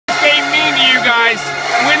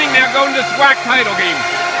winning now, going to the SWAC title game?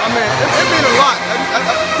 I mean, it means a lot. A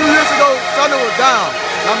few years ago, Southern was down.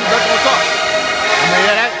 I'm back on top. I mean,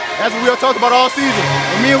 that's what we all talked about all season.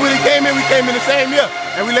 When me and Willie came in the same year.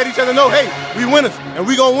 And we let each other know, hey, we winners, and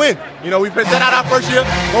we gonna win. You know, we set out our first year,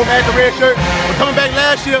 both had the red shirt. But coming back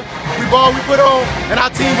last year, we put on, and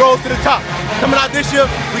our team rose to the top. Coming out this year,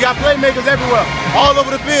 we got playmakers everywhere, all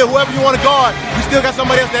over the field. Whoever you want to guard, we still got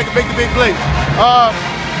somebody else that can make the big play.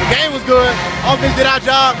 The game was good. Offense did our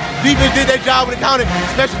job. Defense did their job when it counted.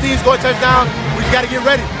 Special teams scored touchdowns. We just got to get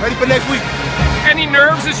ready for next week. Any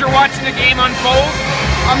nerves as you're watching the game unfold?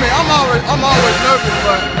 I mean, I'm always nervous,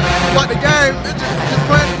 but the game, it's just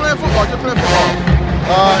playing football,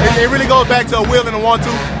 It really goes back to a will and a want-to,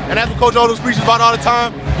 and that's what Coach Odo's preaches about all the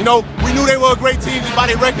time. You know, we knew they were a great team just by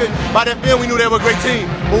their record, by their film. We knew they were a great team,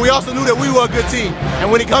 but we also knew that we were a good team.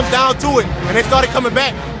 And when it comes down to it, and they started coming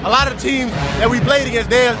back, a lot of the teams that we played against,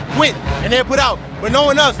 they quit and they put out. But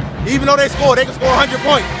knowing us, even though they can score 100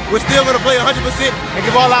 points, we're still going to play 100% and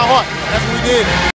give all our heart. That's what we did.